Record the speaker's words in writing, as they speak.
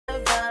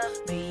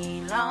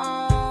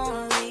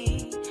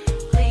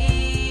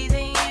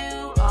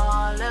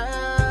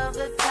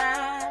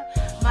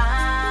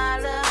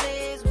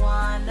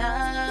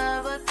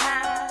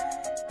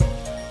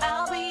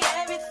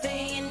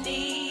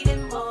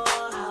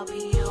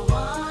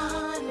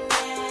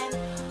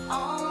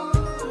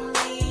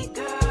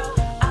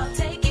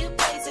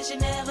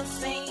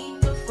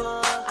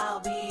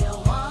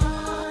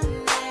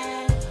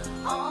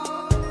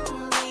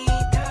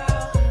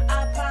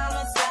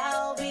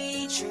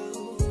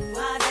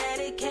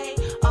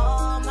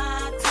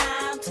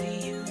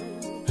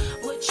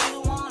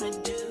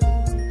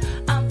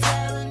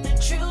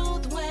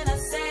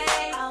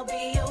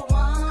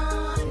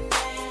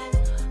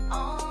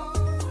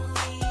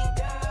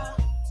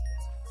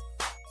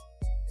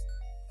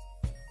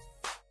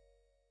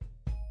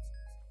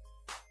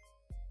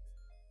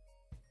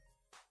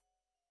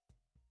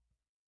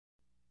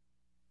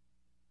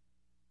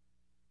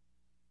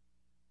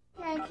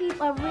keep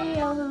a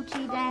real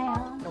hoochie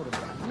down.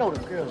 Know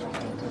the girls are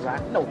hands,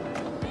 right? Know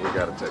them. We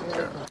gotta take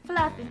care.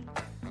 Fluffy,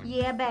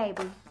 yeah,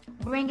 baby.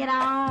 Bring it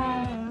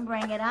on,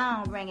 bring it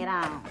on, bring it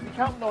on. We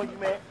counting on you,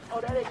 man. Oh,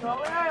 there they go.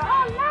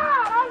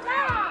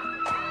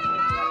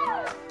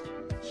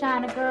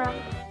 China girl,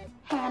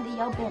 handle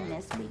your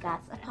business. We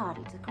got a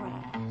party to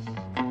crash.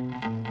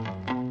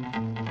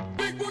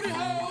 Big booty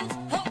hoes,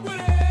 help with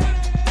it.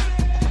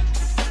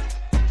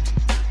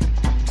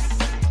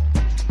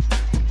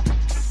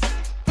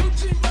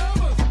 Hoochie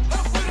mamas,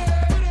 help with it.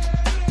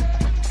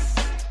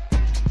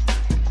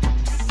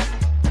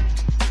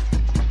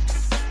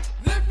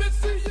 Let me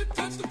see you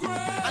touch the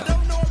ground. I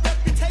don't know a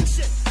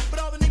reputation, but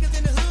all the niggas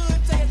in the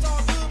hood say it's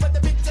all good, but the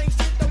bitch ain't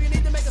shit, though you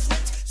need to make a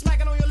switch.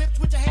 Smacking on your lips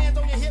with your hands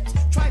on your hips,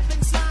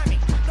 trifling slimy.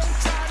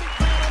 Don't try me,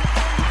 plan on the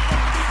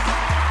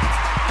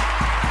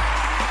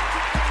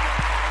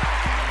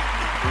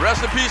phone.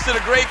 Rest in peace to the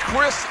great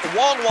Chris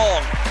Wong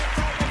Wong.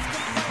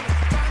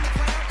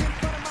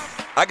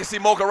 I can see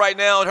Mocha right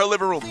now in her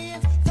living room,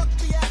 Fuck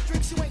the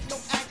actress, you ain't no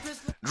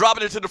actress.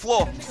 dropping it to the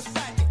floor. Niggas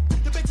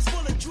faggot, the bitch is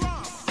full of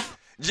drama.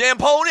 Jam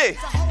Pony.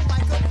 It's a hoe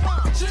like a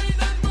bomb. She ain't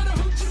nothing but a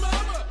hoochie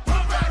mama.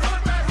 Hot rat,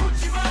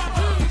 hoochie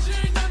mama. She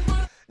ain't nothing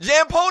but a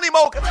Jam Pony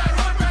Mocha.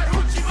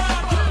 hoochie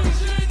mama.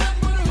 She ain't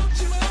nothing but a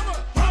hoochie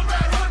mama. Hot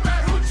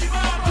rat, hoochie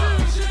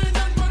mama. She ain't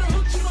nothing but a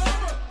hoochie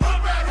mama.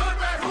 Hot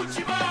rat,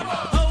 hoochie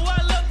mama. Oh,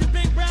 I love your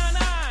big brown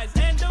eyes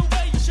and the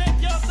way you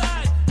shake your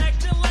thighs.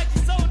 Acting like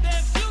you're so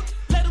damn cute.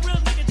 Let a real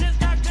nigga just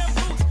knock them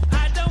boots.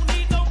 I don't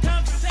need no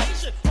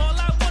consultation. All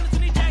I want is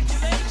an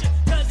ejaculation.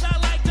 Cause I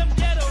like them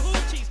ghetto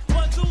hoochies.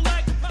 Ones who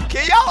like to pop.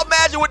 Can y'all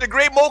imagine what the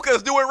great Mocha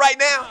is doing right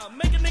now?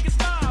 Make a nigga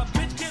smile.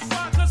 Bitch get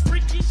wild cause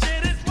freaky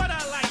shit is what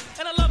I like.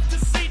 And I love to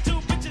see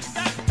two bitches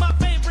back. My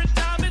favorite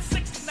time is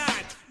 69.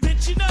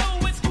 Bitch, you know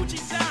it's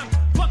hoochie time.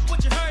 Fuck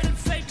what you heard and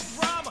say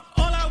drama.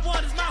 All I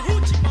want is my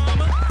hoochie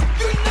mama.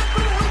 You ain't nothing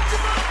but a hoochie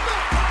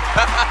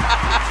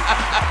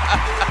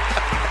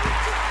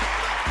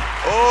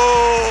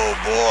Oh,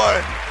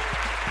 boy.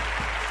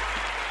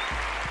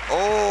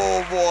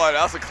 Oh, boy.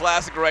 That's a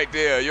classic right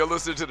there. You're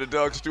listening to the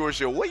Doug Stewart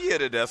Show. What year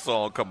did that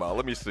song come out?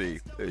 Let me see.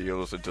 You're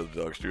listening to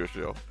the Doug Stewart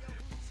Show.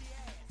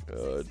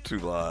 2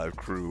 Live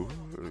Crew.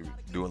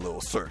 Doing a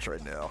little search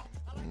right now.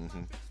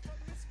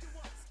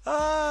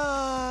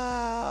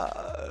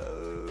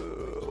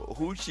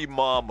 Hoochie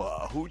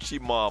Mama. Hoochie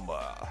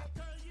Mama.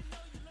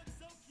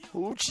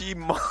 Hoochie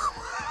Mama.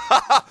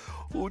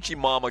 Hoochie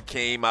Mama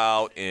came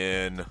out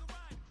in...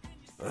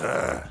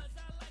 and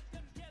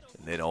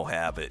they don't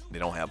have it. They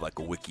don't have like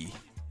a wiki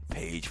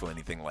page for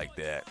anything like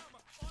that.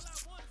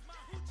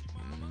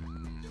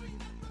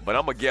 But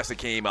I'm going to guess it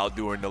came out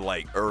during the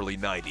like early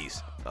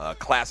 90s.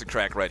 Classic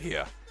track right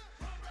here.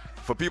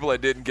 For people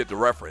that didn't get the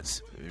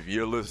reference, if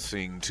you're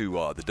listening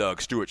to the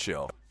Doug Stewart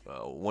Show,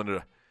 one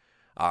of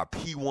our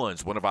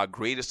P1s, one of our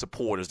greatest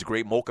supporters, the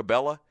great Mocha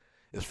Bella,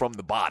 is from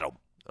the bottom.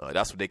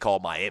 That's what they call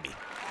Miami.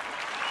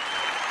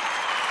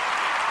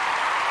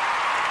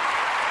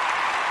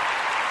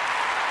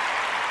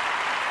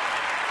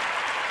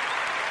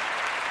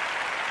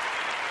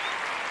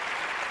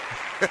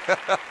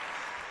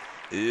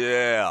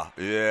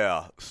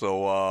 Yeah.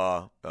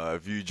 So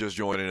if you just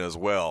joined in as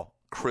well,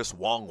 Chris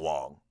Wong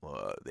Wong,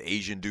 the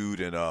Asian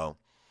dude and the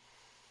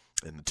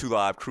 2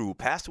 Live Crew,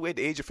 passed away at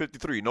the age of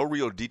 53. No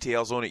real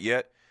details on it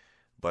yet,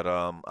 but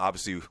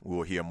obviously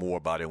we'll hear more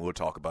about it and we'll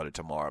talk about it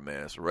tomorrow,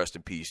 man. So rest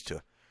in peace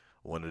to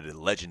one of the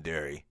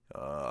legendary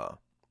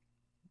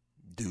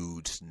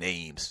dudes'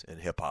 names in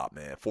hip-hop,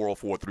 man.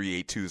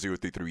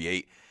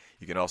 404-382-0338.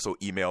 You can also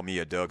email me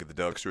at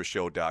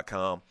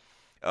doug@thedugstewartshow.com.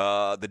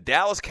 The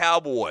Dallas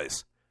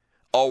Cowboys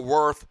are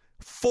worth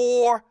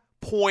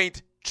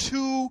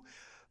 $4.2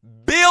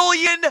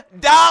 billion.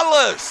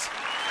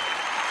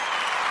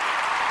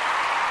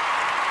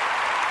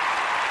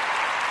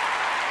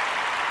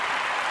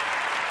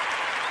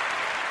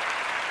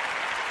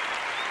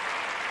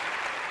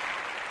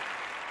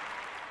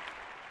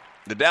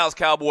 The Dallas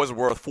Cowboys are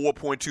worth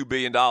 $4.2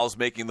 billion,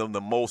 making them the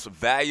most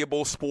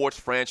valuable sports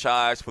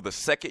franchise for the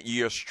second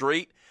year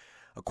straight,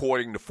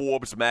 according to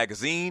Forbes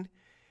magazine.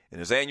 In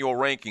his annual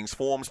rankings,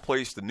 Forbes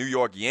placed the New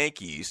York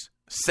Yankees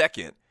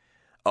second,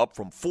 up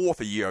from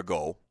fourth a year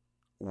ago,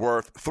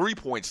 worth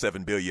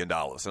 $3.7 billion.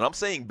 And I'm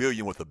saying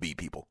billion with a B,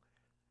 people.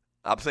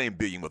 I'm saying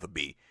billion with a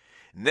B.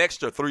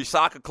 Next are 3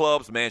 soccer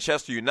clubs,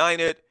 Manchester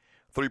United,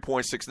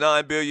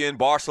 $3.69 billion,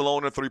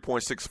 Barcelona,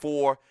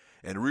 $3.64,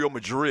 and Real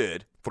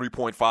Madrid,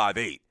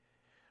 $3.58.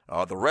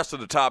 The rest of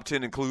the top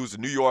 10 includes the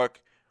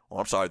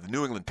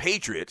New England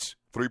Patriots,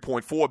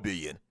 $3.4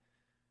 billion.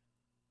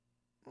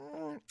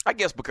 I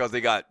guess because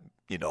they got,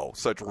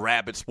 such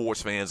rabid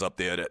sports fans up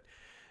there that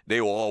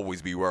they will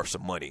always be worth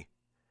some money.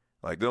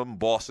 Like them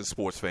Boston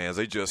sports fans,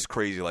 they just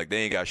crazy. Like they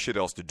ain't got shit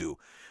else to do.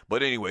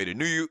 But anyway, the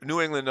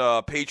New England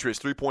Patriots,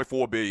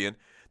 $3.4 billion.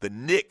 The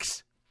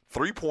Knicks,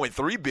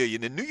 $3.3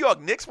 billion. The New York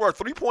Knicks worth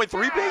 $3.3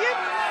 billion?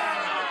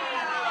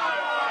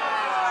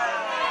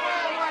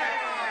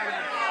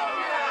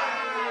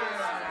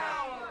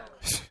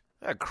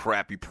 That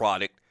crappy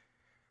product.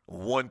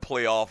 1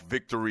 playoff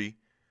victory.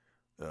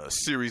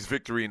 series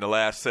victory in the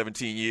last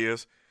 17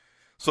 years.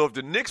 So if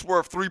the Knicks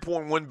worth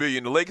 $3.1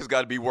 billion, the Lakers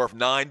got to be worth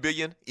 $9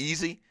 billion,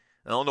 easy.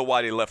 I don't know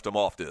why they left them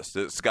off this.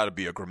 It's got to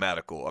be a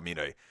clerical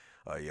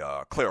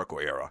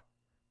error.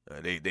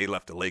 They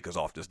left the Lakers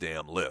off this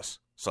damn list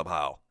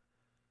somehow.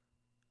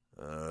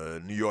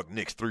 New York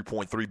Knicks,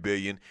 $3.3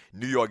 billion.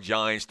 New York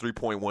Giants,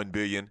 $3.1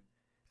 billion.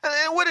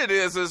 And what it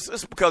is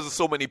it's because of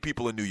so many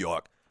people in New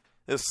York.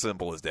 It's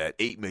simple as that.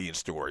 8 million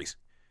stories.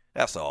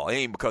 That's all. It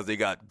ain't because they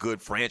got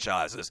good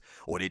franchises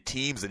or their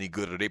teams any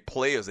good or their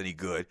players any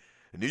good.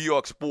 The New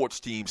York sports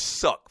teams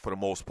suck for the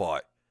most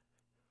part.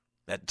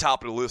 At the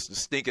top of the list, the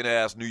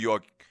stinking-ass New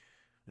York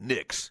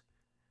Knicks.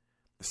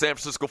 The San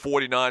Francisco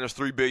 49ers,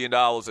 $3 billion,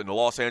 and the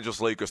Los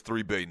Angeles Lakers,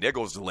 $3 billion. There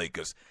goes the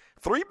Lakers.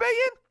 $3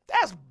 billion?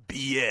 That's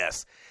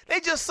BS. They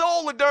just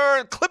sold the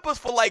darn Clippers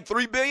for like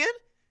 $3 billion.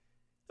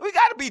 We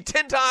got to be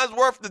 10 times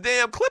worth the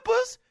damn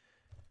Clippers.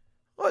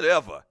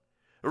 Whatever.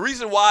 The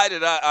reason why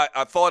that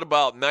I thought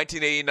about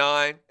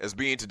 1989 as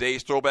being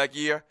today's throwback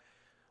year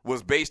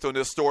was based on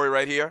this story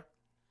right here.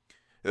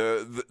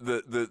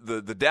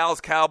 The Dallas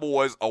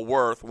Cowboys are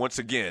worth, once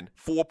again,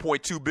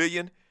 $4.2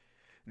 billion.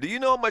 Do you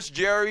know how much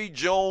Jerry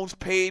Jones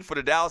paid for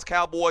the Dallas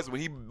Cowboys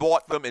when he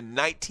bought them in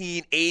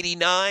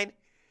 1989?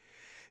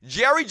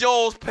 Jerry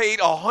Jones paid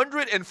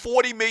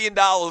 $140 million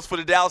for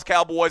the Dallas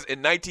Cowboys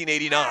in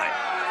 1989.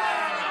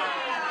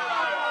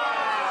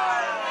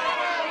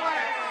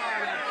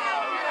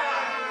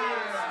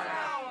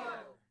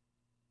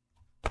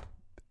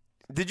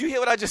 Did you hear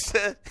what I just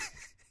said?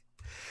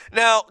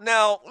 Now,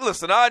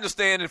 listen, I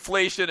understand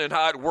inflation and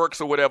how it works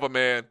or whatever,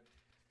 man.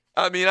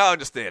 I mean, I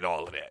understand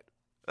all of that.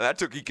 I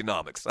took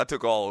economics. I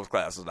took all those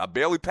classes. I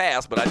barely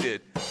passed, but I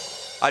did.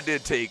 I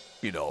did take,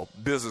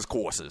 business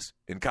courses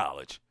in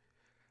college.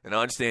 And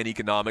I understand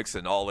economics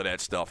and all of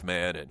that stuff,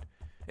 man, and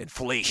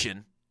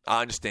inflation.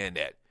 I understand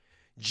that.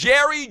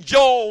 Jerry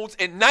Jones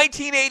in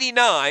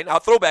 1989, our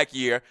throwback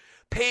year,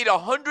 paid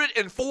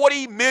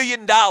 $140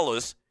 million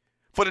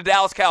for the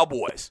Dallas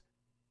Cowboys.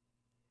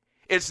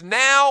 It's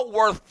now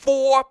worth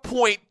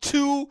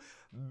 $4.2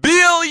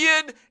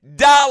 billion.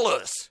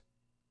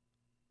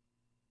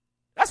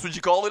 That's what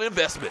you call an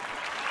investment.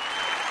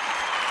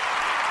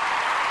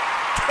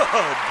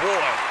 Oh,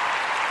 boy.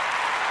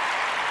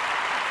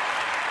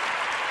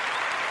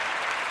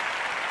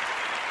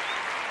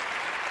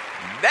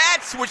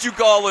 That's what you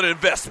call an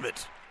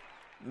investment.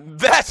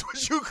 That's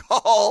what you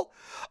call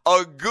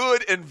a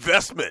good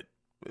investment.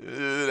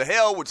 The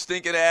hell with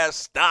stinking ass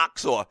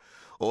stocks or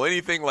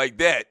anything like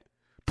that.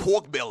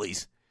 Pork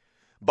bellies.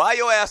 Buy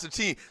your ass a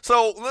team.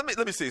 So let me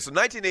see. So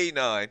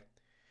 1989,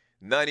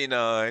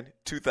 99,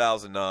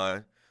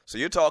 2009. So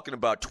you're talking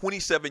about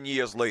 27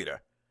 years later.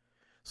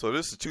 So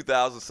this is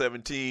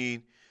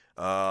 2017,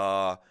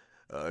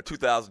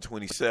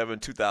 2027,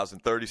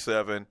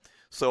 2037.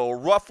 So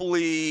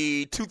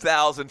roughly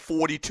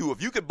 2042.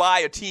 If you could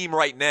buy a team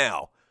right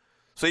now,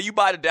 say you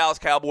buy the Dallas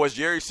Cowboys,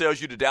 Jerry sells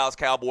you the Dallas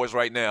Cowboys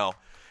right now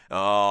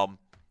for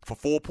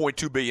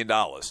 $4.2 billion.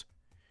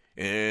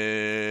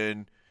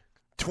 In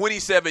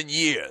 27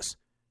 years.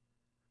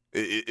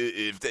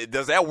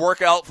 Does that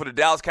work out for the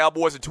Dallas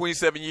Cowboys in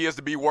 27 years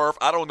to be worth,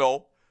 I don't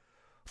know,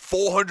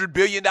 $400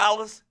 billion? I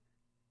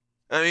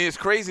mean, it's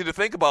crazy to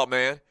think about,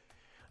 man.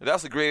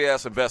 That's a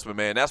great-ass investment,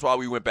 man. That's why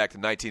we went back to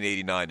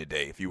 1989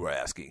 today, if you were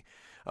asking.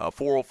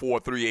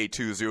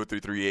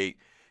 404-382-0338.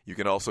 You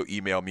can also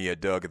email me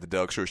at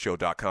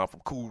Doug@theDougStewart.com from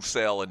Cool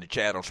Cell in the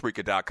chat on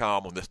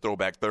Spreaker.com on this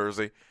Throwback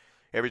Thursday.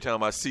 Every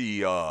time I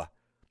see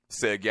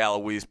said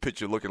Galloway's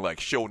picture looking like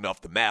Show Enough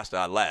the Master,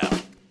 I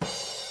laugh.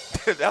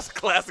 That's a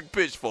classic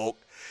pitch, folk.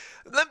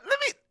 Let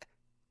me...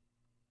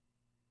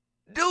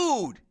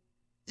 Dude,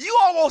 you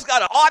almost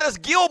got an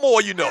Artist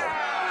Gilmore, you know.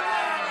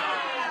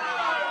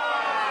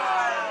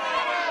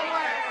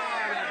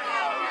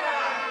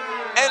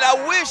 And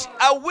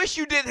I wish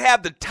you didn't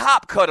have the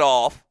top cut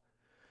off.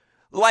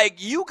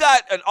 Like, you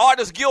got an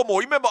Artist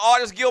Gilmore. You remember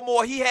Artist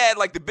Gilmore? He had,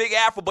 like, the big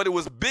afro, but it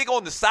was big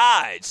on the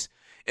sides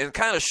and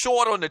kind of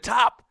short on the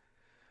top.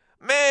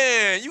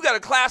 Man, you got a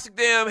classic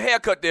damn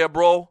haircut there,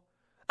 bro.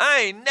 I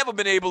ain't never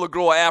been able to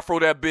grow an afro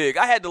that big.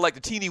 I had the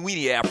teeny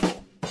weeny afro.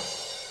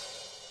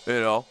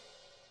 I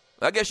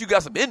guess you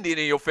got some Indian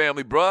in your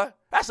family, bruh.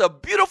 That's a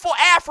beautiful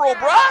afro,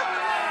 bruh.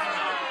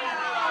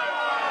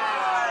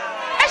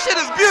 That shit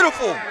is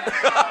beautiful.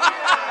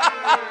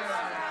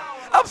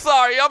 I'm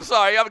sorry.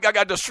 I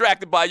got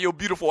distracted by your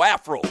beautiful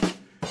afro.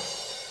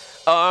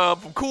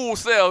 From Cool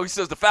Cell, he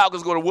says the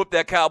Falcons going to whoop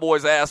that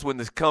Cowboys' ass when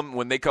they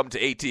come to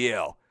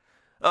ATL.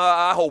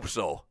 I hope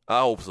so.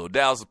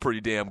 Dallas is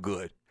pretty damn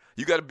good.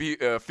 You got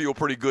to feel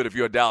pretty good if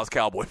you're a Dallas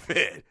Cowboy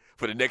fan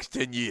for the next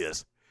 10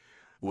 years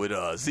with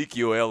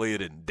Ezekiel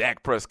Elliott and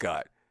Dak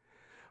Prescott.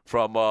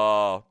 From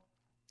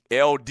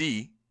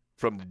LD,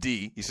 from the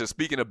D, he says,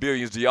 speaking of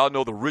billions, do y'all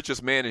know the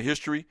richest man in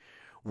history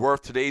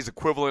worth today's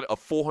equivalent of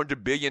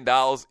 $400 billion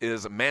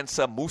is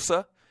Mansa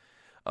Musa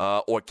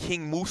or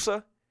King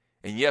Musa?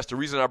 And yes, the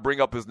reason I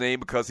bring up his name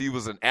because he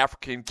was an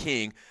African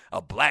king,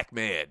 a black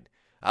man.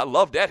 I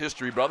love that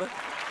history, brother.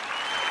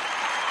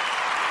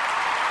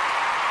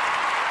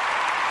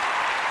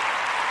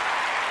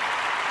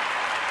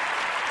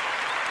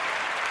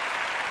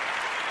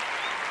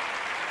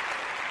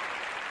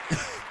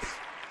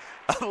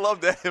 I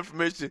love that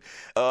information.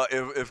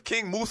 If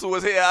King Musa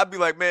was here, I'd be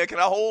like, man, can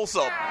I hold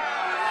something?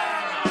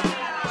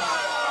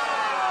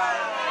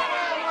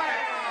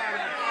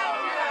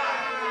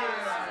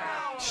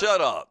 Shut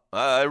up.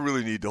 I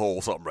really need to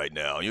hold something right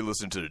now. You're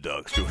listening to the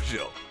Doug Stewart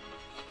Show.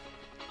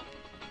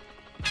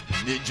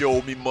 Ninja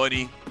owe me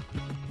money.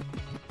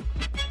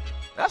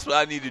 That's what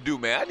I need to do,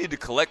 man. I need to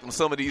collect on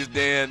some of these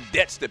damn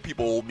debts that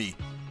people owe me.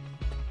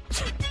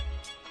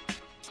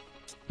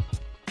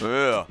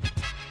 Yeah.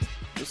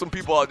 There's some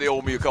people out there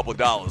owe me a couple of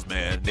dollars,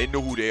 man. They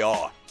know who they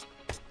are.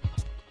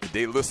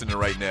 They listening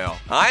right now.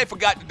 I ain't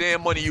forgot the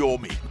damn money you owe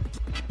me.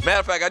 Matter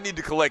of fact, I need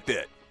to collect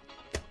that.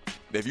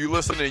 If you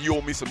listening, you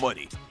owe me some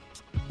money.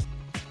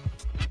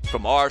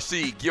 From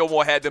RC,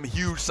 Gilmore had them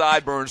huge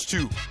sideburns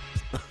too.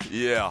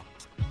 Yeah.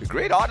 The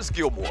great artist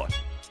Gilmore.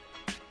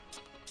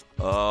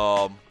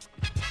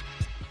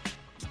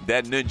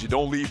 That ninja,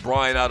 don't leave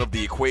Brian out of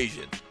the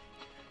equation.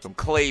 From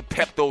Clay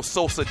Pepto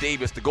Sosa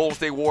Davis, the Golden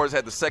State Warriors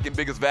had the second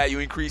biggest value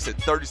increase at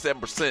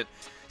 37%,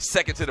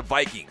 second to the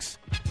Vikings.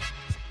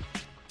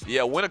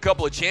 Yeah, win a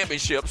couple of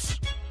championships.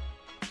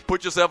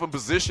 Put yourself in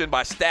position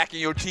by stacking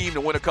your team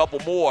to win a couple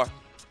more.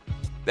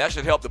 That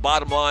should help the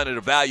bottom line and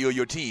the value of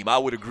your team. I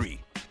would agree.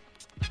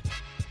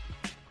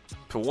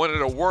 To one of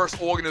the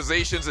worst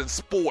organizations in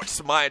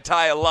sports my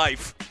entire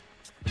life.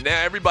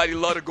 Now everybody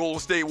love the Golden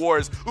State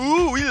Warriors.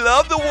 Ooh, we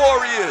love the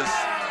Warriors.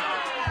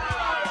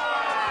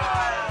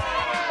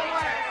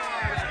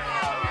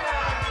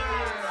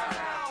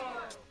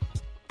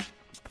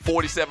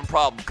 .47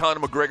 problem. Conor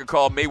McGregor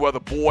called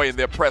Mayweather boy in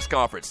their press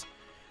conference.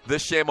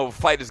 This shame of a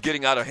fight is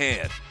getting out of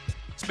hand.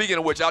 Speaking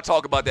of which, I'll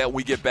talk about that when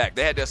we get back.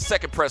 They had their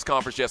second press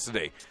conference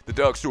yesterday. The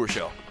Doug Stewart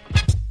Show.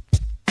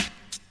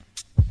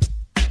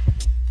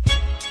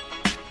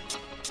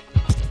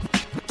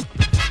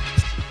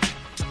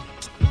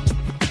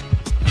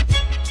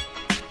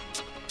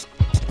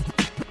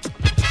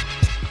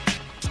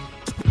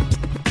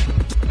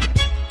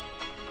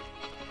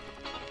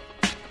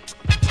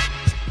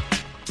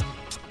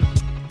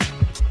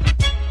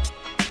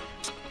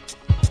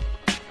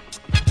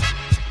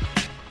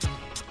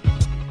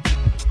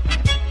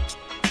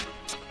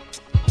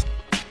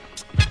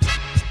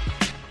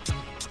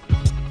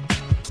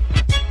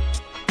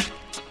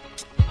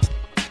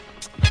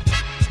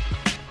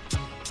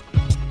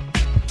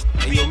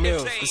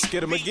 Let's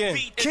get him again.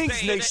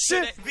 Kings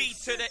Nation.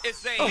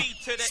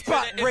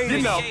 Spot raiders.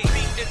 You know.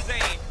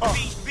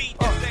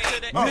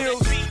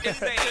 Mills.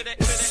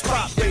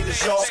 Spot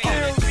raiders, y'all.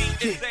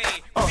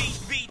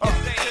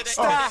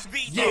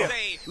 Yeah.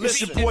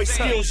 Listen, boy,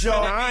 skills,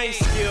 y'all. Nah, I ain't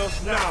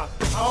skills, nah.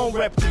 I don't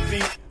rep the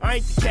beat. I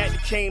ain't the cat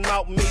that came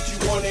out and made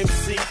you one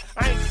MC.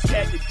 I ain't the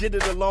cat that did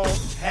it alone,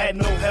 had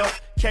no help.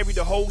 Carried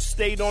the whole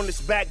state on his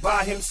back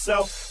by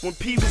himself. When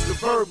P was the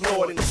verb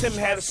lord and Tim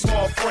had a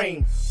small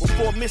frame.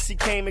 Before Missy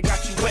came and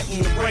got you wet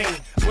in the rain.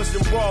 Was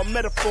them raw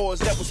metaphors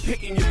that was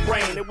picking your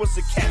brain. It was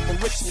a cat from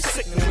Richmond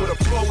sickening with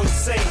a flow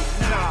insane.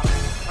 Nah,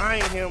 I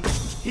ain't him,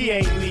 he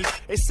ain't me.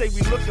 They say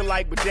we look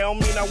alike, but they don't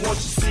mean I want your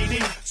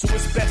CD. So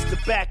it's best to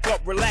back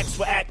up, relax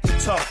for acting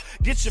tough.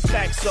 Get your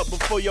facts up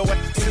before your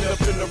act end up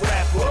in the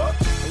rapper.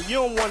 And you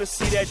don't wanna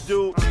see that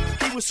dude.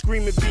 He was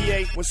screaming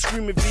VA when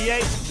screaming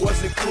VA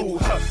wasn't cool.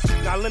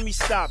 Now let me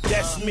stop,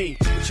 that's me.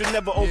 But you'll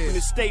never open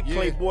the state,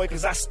 Playboy,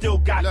 cause I still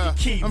got the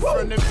key. I'm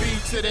from the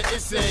B to the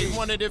SA,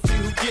 one of the few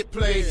who get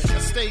played. I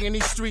stay in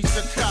these streets,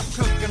 a cop,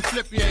 cook, and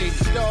flip, yay.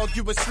 Dog,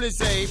 you a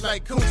slizzy,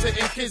 like Kunta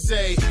and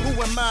Kizzy.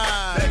 Who am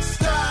I? Next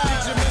time.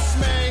 Did you miss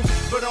me?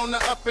 But on the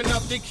up and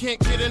up, they can't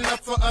get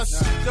enough for us.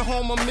 The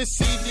home of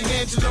Missy,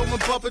 D'Angelo,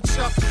 and Bubba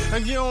Chuck.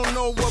 And you don't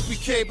know what we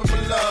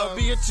capable of.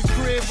 Be at your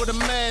crib with a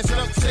mask,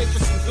 duct tape,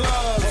 and some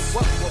gloves.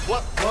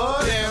 What?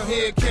 Down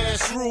here,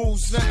 cash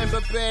rules. Nothing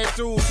but bad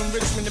dudes from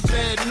Richmond to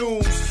bad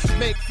news.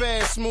 Make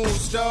fast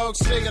moves, dog.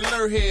 Stay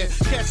alert here.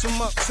 Catch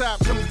them up top,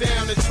 come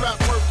down and drop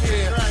work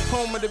here.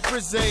 Home of the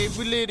Brizzy,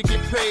 we live to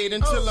get paid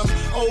until I'm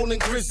old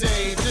and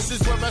grizzly. This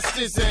is where I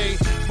stizzy.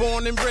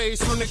 Born and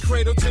raised from the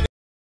cradle to the